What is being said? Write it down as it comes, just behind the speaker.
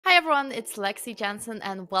everyone, it's Lexie Jenson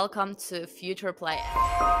and welcome to FuturePlay.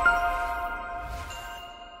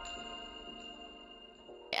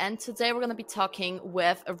 And today we're going to be talking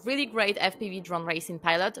with a really great FPV drone racing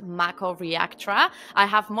pilot, Mako Reactra. I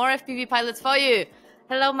have more FPV pilots for you.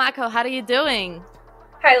 Hello Mako, how are you doing?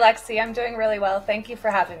 Hi Lexie, I'm doing really well. Thank you for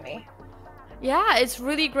having me. Yeah, it's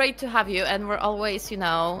really great to have you, and we're always,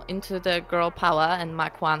 into the girl power and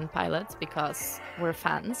Mach1 pilots because we're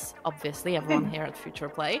fans, obviously, everyone here at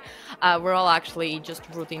FuturePlay. We're all actually just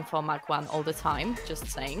rooting for Mach1 all the time, just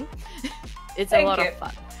saying. It's a lot of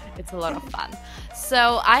fun. It's a lot of fun.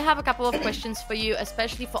 So I have a couple of questions for you,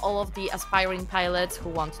 especially for all of the aspiring pilots who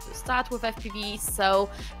want to start with FPV.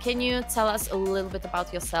 So can you tell us a little bit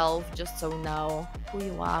about yourself, just so we know who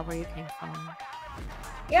you are, where you came from?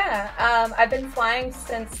 Yeah, I've been flying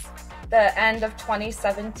since the end of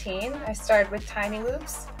 2017. I started with tiny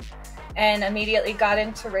loops and immediately got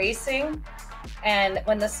into racing. And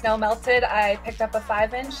when the snow melted, I picked up a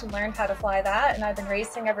 5-inch and learned how to fly that. And I've been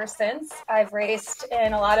racing ever since. I've raced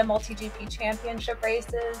in a lot of multi-GP championship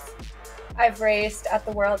races. I've raced at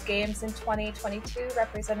the World Games in 2022,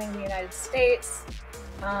 representing the United States.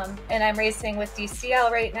 And I'm racing with DCL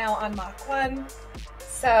right now on Mach1.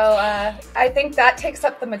 So I think that takes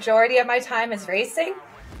up the majority of my time is racing,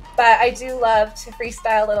 but I do love to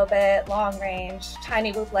freestyle a little bit, long range,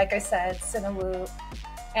 tiny loop, like I said, Cinewoop.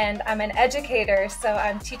 And I'm an educator, so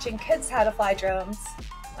I'm teaching kids how to fly drones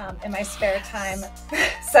in my spare time.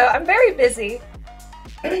 So I'm very busy,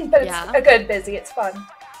 but it's a good busy, it's fun.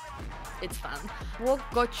 It's fun. What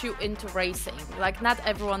got you into racing? Like, not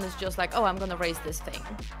everyone is just like, oh, I'm gonna race this thing.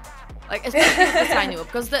 Like, especially the tiny loop,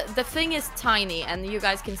 because the thing is tiny, and you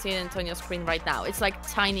guys can see it on your screen right now. It's like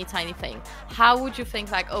tiny thing. How would you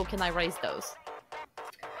think, like, oh, can I race those?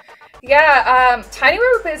 Yeah, tiny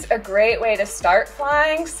loop is a great way to start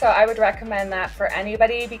flying, so I would recommend that for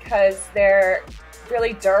anybody because they're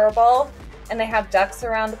really durable and they have ducts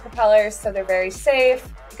around the propellers, so they're very safe.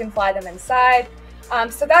 You can fly them inside.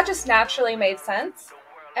 So that just naturally made sense.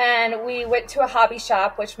 And we went to a hobby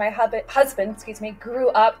shop, which my husband, grew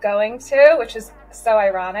up going to, which is so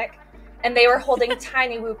ironic. And they were holding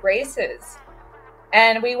tiny loop races.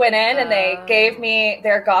 And we went in and they gave me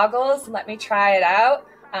their goggles and let me try it out.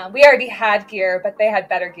 We already had gear, but they had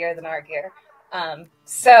better gear than our gear.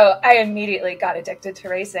 So I immediately got addicted to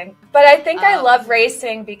racing. But I think I love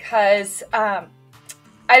racing because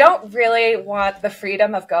I don't really want the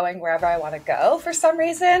freedom of going wherever I want to go for some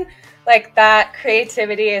reason. Like, that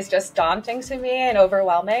creativity is just daunting to me and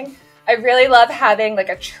overwhelming. I really love having like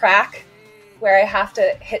a track where I have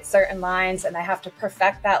to hit certain lines and I have to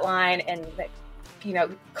perfect that line and,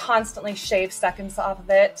 constantly shave seconds off of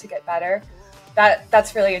it to get better.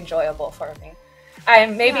 That's really enjoyable for me.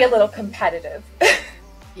 I'm maybe a little competitive.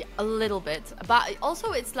 Yeah, a little bit, but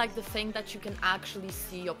also it's like the thing that you can actually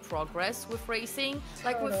see your progress with racing.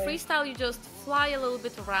 Like with freestyle, you just fly a little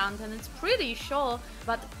bit around and it's pretty sure,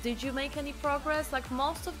 but did you make any progress? Like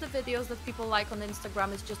most of the videos that people like on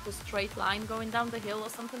Instagram is just a straight line going down the hill or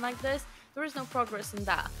something like this. There is no progress in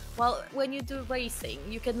that. Well, when you do racing,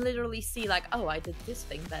 you can literally see like, oh, I did this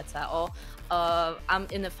thing better, or I'm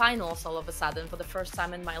in the finals all of a sudden for the first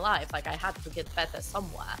time in my life. Like I had to get better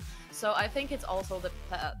somewhere. So I think it's also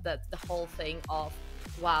the whole thing of,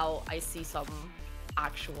 wow, I see some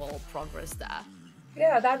actual progress there.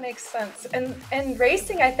 Yeah, that makes sense. And in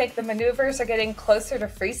racing, I think the maneuvers are getting closer to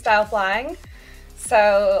freestyle flying.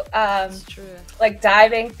 So That's true. Like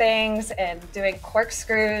diving things and doing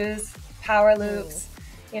corkscrews, power loops,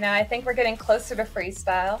 I think we're getting closer to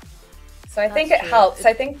freestyle. So I think it helps.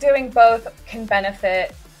 I think doing both can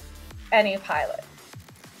benefit any pilot.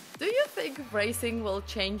 Do you think racing will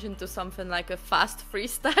change into something like a fast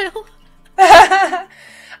freestyle? I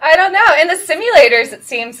don't know. In the simulators, it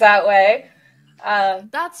seems that way.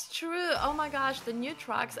 That's true. Oh my gosh, the new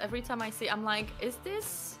tracks, every time I see, I'm like, is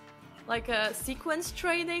this like a sequence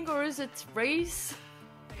training or is it race?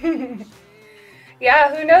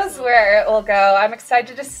 Yeah, who knows where it will go. I'm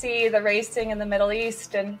excited to see the racing in the Middle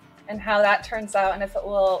East and how that turns out and if it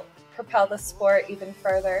will propel the sport even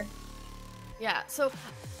further. Yeah, so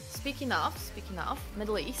Speaking of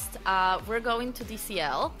Middle East, we're going to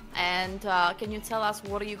DCL, and can you tell us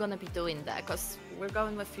what are you going to be doing there? Because we're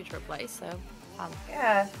going with FuturePlay, so fun.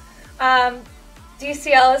 Yeah.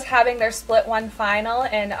 DCL is having their Split 1 final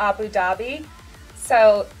in Abu Dhabi.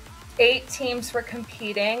 So 8 teams were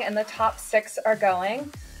competing, and the top 6 are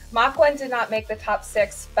going. Mach1 did not make the top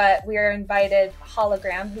 6, but we are invited,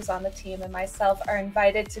 Hologram, who's on the team, and myself are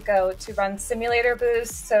invited to go to run simulator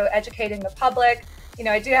booths, so educating the public.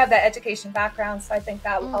 I do have that education background, so I think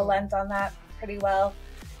that I'll lend on that pretty well.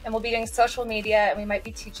 and we'll be doing social media, and we might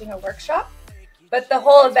be teaching a workshop. But the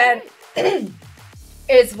whole event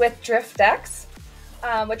is with DriftX,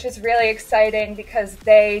 which is really exciting because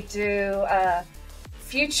they do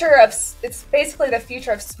it's basically the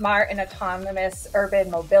future of smart and autonomous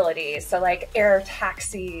urban mobility. So like air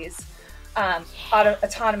taxis,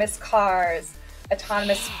 autonomous cars,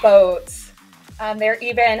 autonomous boats. They're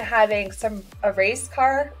even having a race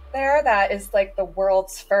car there that is like the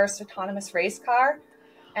world's first autonomous race car.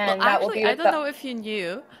 And well, that actually, will be I don't know if you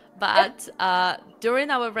knew, but during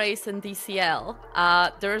our race in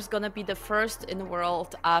DCL, there's going to be the first in the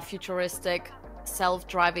world futuristic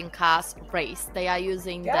self-driving cars race. They are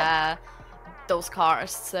using those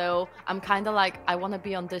cars. So I'm kind of like, I want to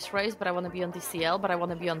be on this race, but I want to be on DCL, but I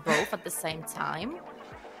want to be on both at the same time.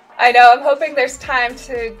 I know. I'm hoping there's time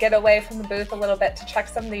to get away from the booth a little bit to check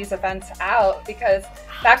some of these events out, because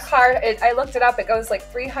that car, I looked it up, it goes like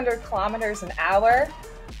 300 kilometers an hour.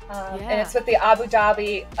 And it's with the Abu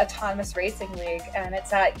Dhabi Autonomous Racing League, and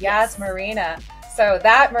it's at Yas Marina. So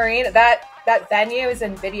that marina, that venue is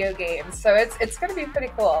in video games. So it's going to be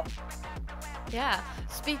pretty cool. Yeah.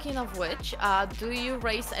 Speaking of which, do you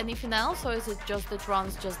race anything else, or is it just the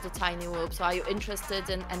drones, just the tiny whoops? Are you interested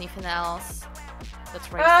in anything else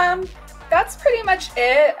that's racing? That's pretty much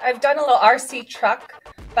it. I've done a little RC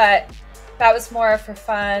truck, but that was more for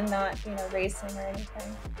fun, not, racing or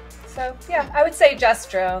anything. So yeah, I would say just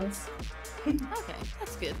drones. Okay,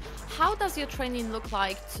 that's good. How does your training look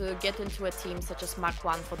like to get into a team such as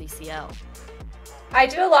Mach1 for DCL? I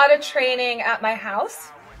do a lot of training at my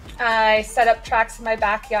house. I set up tracks in my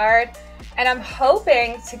backyard, and I'm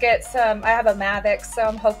hoping to get I have a Mavic, so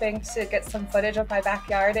I'm hoping to get some footage of my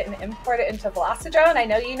backyard and import it into Velocidrone. I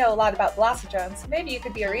know you know a lot about Velocidrone, so maybe you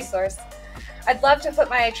could be a resource. I'd love to put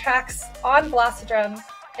my tracks on Velocidrone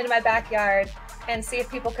in my backyard and see if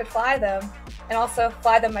people could fly them, and also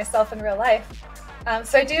fly them myself in real life.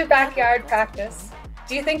 So I do backyard practice.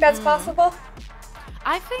 Do you think that's possible?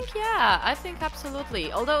 I think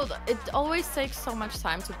absolutely. Although it always takes so much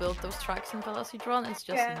time to build those tracks in Velocidrone, it's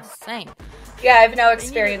just insane. Yeah, I have no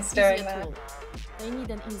experience doing that. They need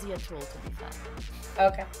an easier tool, to be fair.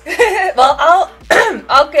 Okay. Well,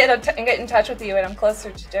 I'll get in touch with you when I'm closer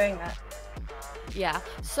to doing that. Yeah.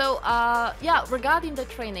 So, regarding the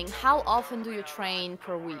training, how often do you train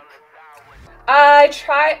per week? I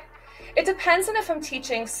try. It depends on if I'm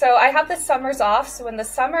teaching. So I have the summers off. So when the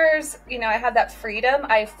summers, I have that freedom,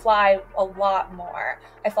 I fly a lot more.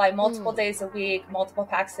 I fly multiple days a week, multiple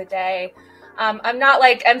packs a day. I'm not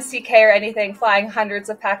like MCK or anything, flying hundreds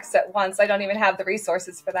of packs at once. I don't even have the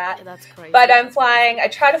resources for that. Yeah, that's crazy. But I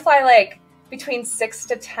try to fly like between 6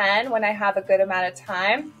 to 10 when I have a good amount of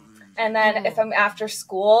time. And then if I'm after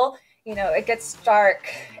school, it gets dark.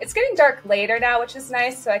 It's getting dark later now, which is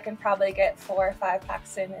nice. So I can probably get 4 or 5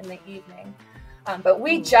 packs in the evening. But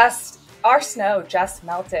our snow just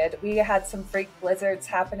melted. We had some freak blizzards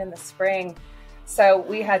happen in the spring. So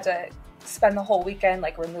we had to spend the whole weekend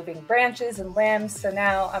like removing branches and limbs. So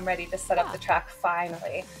now I'm ready to set up the track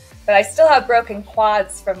finally. But I still have broken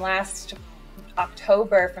quads from last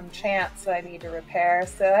October from Champs that I need to repair.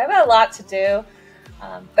 So I have a lot to do.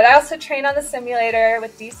 But I also train on the simulator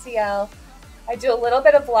with DCL. I do a little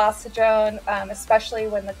bit of Velocidrone, especially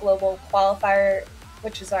when the global qualifier,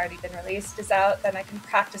 which has already been released, is out. Then I can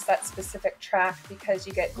practice that specific track because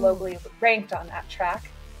you get globally ranked on that track.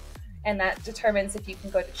 And that determines if you can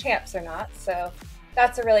go to Champs or not. So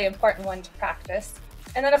that's a really important one to practice.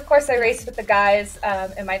 And then, of course, I race with the guys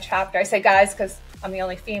in my chapter. I say guys because I'm the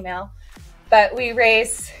only female. But we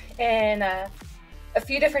race in a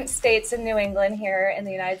few different states in New England here in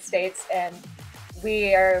the United States, and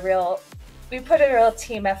we put a real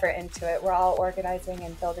team effort into it. We're all organizing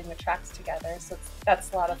and building the tracks together, so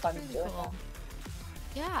that's a lot of fun to do. Cool.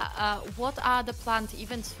 Yeah, what are the planned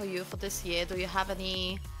events for you for this year? Do you have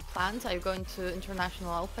any plans? Are you going to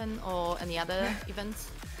International Open or any other events?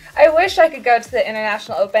 I wish I could go to the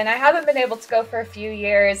International Open. I haven't been able to go for a few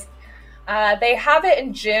years. They have it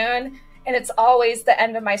in June, and it's always the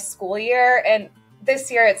end of my school year, and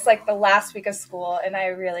this year it's like the last week of school, and I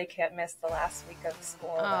really can't miss the last week of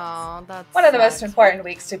school. That's one of the most important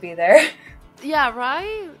weeks to be there. Yeah,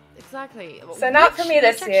 right? Exactly. So not for me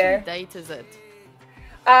this year. Which date is it?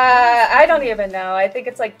 I don't even know. I think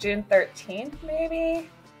it's like June 13th, maybe.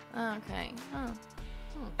 Okay.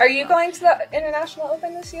 Are you going to the International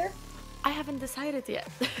Open this year? I haven't decided yet.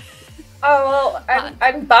 Oh, well,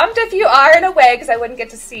 I'm bummed if you are in a way because I wouldn't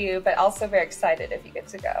get to see you, but also very excited if you get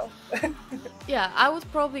to go. Yeah, I would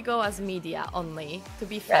probably go as media only, to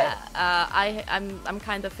be fair. Right. I'm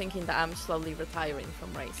kind of thinking that I'm slowly retiring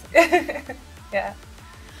from racing. Yeah.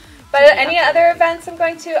 But any other events I'm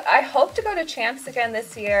going to, I hope to go to Champs again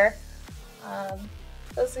this year.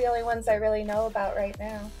 Those are the only ones I really know about right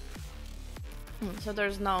now. So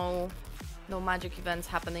there's no magic events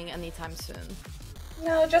happening anytime soon?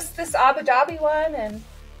 No, just this Abu Dhabi one, and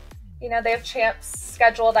you know, they have Champs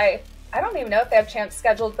scheduled. I don't even know if they have Champs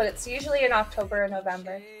scheduled, but it's usually in October or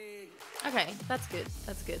November. Okay, that's good.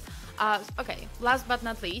 That's good. Okay, last but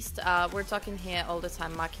not least, we're talking here all the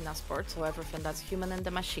time Mach1 sports, so everything that's human and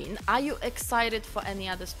the machine. Are you excited for any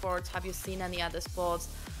other sports? Have you seen any other sports?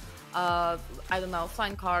 I don't know,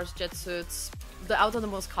 flying cars, jet suits, the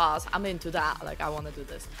autonomous cars. I'm into that. Like, I want to do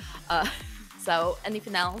this. So,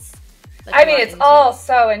 anything else? I mean, it's all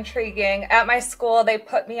so intriguing. At my school, they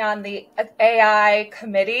put me on the AI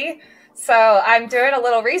committee. So I'm doing a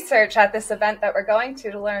little research at this event that we're going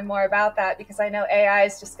to learn more about that, because I know AI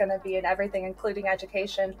is just going to be in everything, including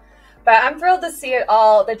education. But I'm thrilled to see it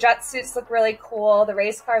all. The jet suits look really cool. The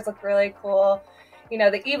race cars look really cool. You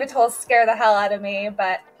know, the eVTOLs scare the hell out of me.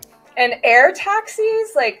 And air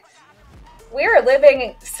taxis, like, we're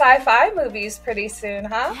living sci-fi movies pretty soon,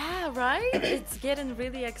 huh? Yeah, right? It's getting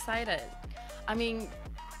really excited. I mean,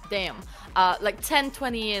 damn. Like 10,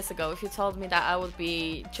 20 years ago, if you told me that I would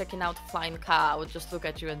be checking out a flying car, I would just look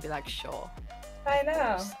at you and be like, sure. I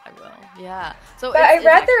know. I will. Yeah. So, but I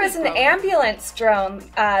read there was an ambulance drone.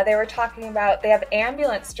 They were talking about, they have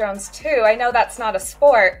ambulance drones too. I know that's not a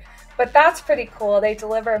sport, but that's pretty cool. They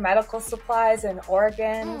deliver medical supplies and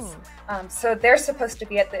organs. So they're supposed to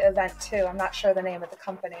be at the event too. I'm not sure the name of the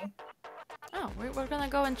company. Oh, we're gonna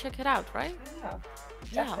go and check it out, right? Oh,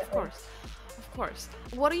 yeah, of course. Of course.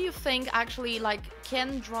 What do you think, actually, like,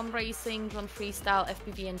 can drone racing, drone freestyle,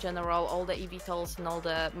 FPV in general, all the eVTOLs and all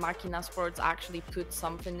the Mach1 sports actually put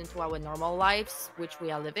something into our normal lives, which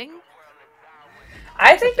we are living?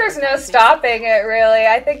 I think there's no stopping it, really.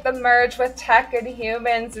 I think the merge with tech and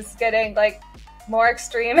humans is getting, like, more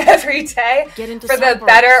extreme every day. For the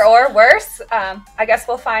better or worse. I guess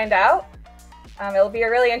we'll find out. It'll be a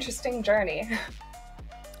really interesting journey.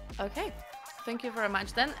 Okay. Thank you very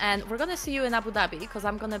much then, and we're gonna see you in Abu Dhabi, because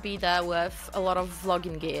I'm gonna be there with a lot of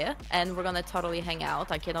vlogging gear, and we're gonna totally hang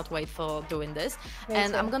out. I cannot wait for doing this.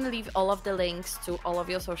 And I'm gonna leave all of the links to all of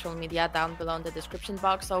your social media down below in the description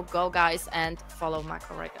box, so go guys and follow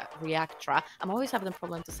Mako Reactra. I'm always having a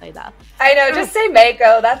problem to say that. I know, just say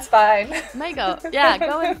Mako, that's fine. Mako, yeah,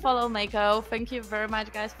 go and follow Mako. Thank you very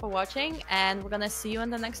much guys for watching, and we're gonna see you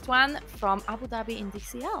in the next one from Abu Dhabi in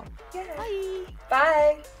DCL. Yeah. Bye!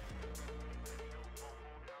 Bye!